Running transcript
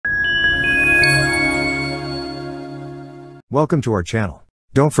Welcome to our channel.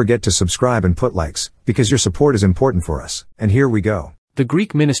 Don't forget to subscribe and put likes, because your support is important for us. And here we go. The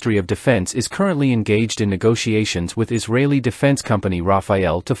Greek Ministry of Defense is currently engaged in negotiations with Israeli defense company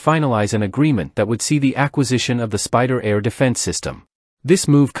Rafael to finalize an agreement that would see the acquisition of the Spyder air defense system. This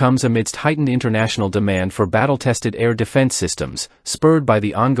move comes amidst heightened international demand for battle-tested air defense systems, spurred by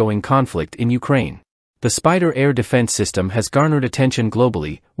the ongoing conflict in Ukraine. The Spyder air defense system has garnered attention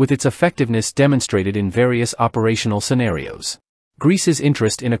globally, with its effectiveness demonstrated in various operational scenarios. Greece's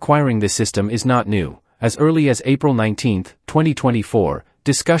interest in acquiring this system is not new. As early as April 19, 2024,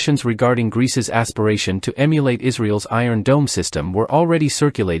 discussions regarding Greece's aspiration to emulate Israel's Iron Dome system were already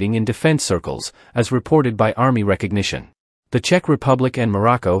circulating in defense circles, as reported by Army Recognition. The Czech Republic and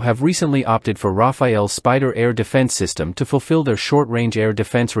Morocco have recently opted for Rafael's Spyder air defense system to fulfill their short-range air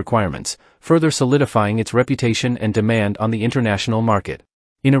defense requirements, further solidifying its reputation and demand on the international market.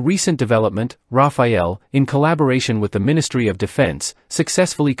 In a recent development, Rafael, in collaboration with the Ministry of Defense,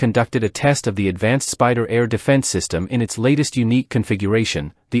 successfully conducted a test of the advanced Spyder air defense system in its latest unique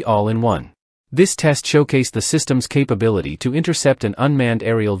configuration, the all-in-one. This test showcased the system's capability to intercept an unmanned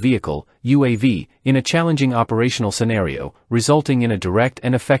aerial vehicle, UAV, in a challenging operational scenario, resulting in a direct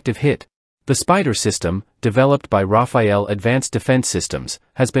and effective hit. The Spyder system, developed by Rafael Advanced Defense Systems,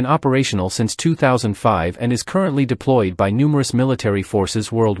 has been operational since 2005 and is currently deployed by numerous military forces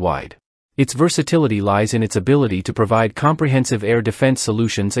worldwide. Its versatility lies in its ability to provide comprehensive air defense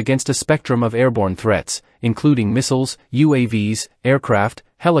solutions against a spectrum of airborne threats, including missiles, UAVs, aircraft,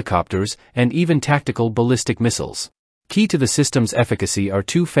 helicopters, and even tactical ballistic missiles. Key to the system's efficacy are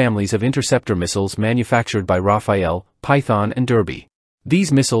two families of interceptor missiles manufactured by Rafael, Python and Derby.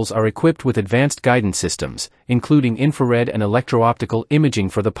 These missiles are equipped with advanced guidance systems, including infrared and electro-optical imaging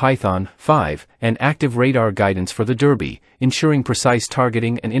for the Python 5 and active radar guidance for the Derby, ensuring precise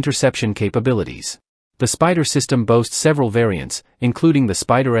targeting and interception capabilities. The Spyder system boasts several variants, including the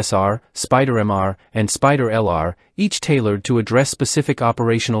Spyder SR, Spyder MR, and Spyder LR, each tailored to address specific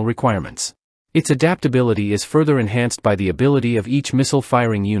operational requirements. Its adaptability is further enhanced by the ability of each missile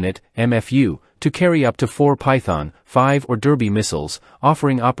firing unit, MFU, to carry up to 4 Python 5 or Derby missiles,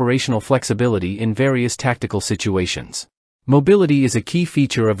 offering operational flexibility in various tactical situations. Mobility is a key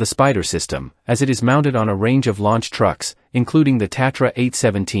feature of the Spyder system, as it is mounted on a range of launch trucks, including the Tatra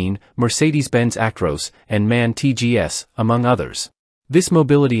 817, Mercedes-Benz Actros, and MAN TGS, among others. This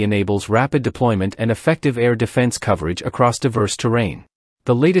mobility enables rapid deployment and effective air defense coverage across diverse terrain.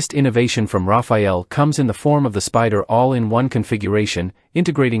 The latest innovation from Rafael comes in the form of the Spyder all-in-one configuration,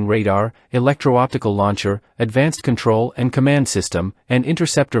 integrating radar, electro-optical launcher, advanced control and command system, and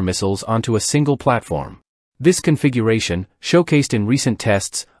interceptor missiles onto a single platform. This configuration, showcased in recent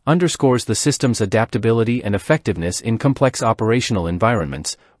tests, underscores the system's adaptability and effectiveness in complex operational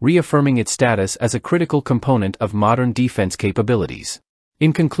environments, reaffirming its status as a critical component of modern defense capabilities.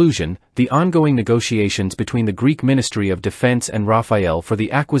 In conclusion, the ongoing negotiations between the Greek Ministry of Defense and Rafael for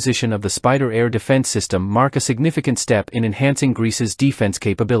the acquisition of the Spyder air defense system mark a significant step in enhancing Greece's defense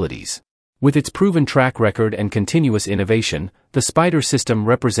capabilities. With its proven track record and continuous innovation, the Spyder system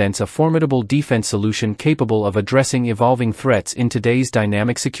represents a formidable defense solution capable of addressing evolving threats in today's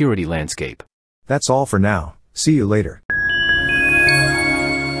dynamic security landscape. That's all for now. See you later.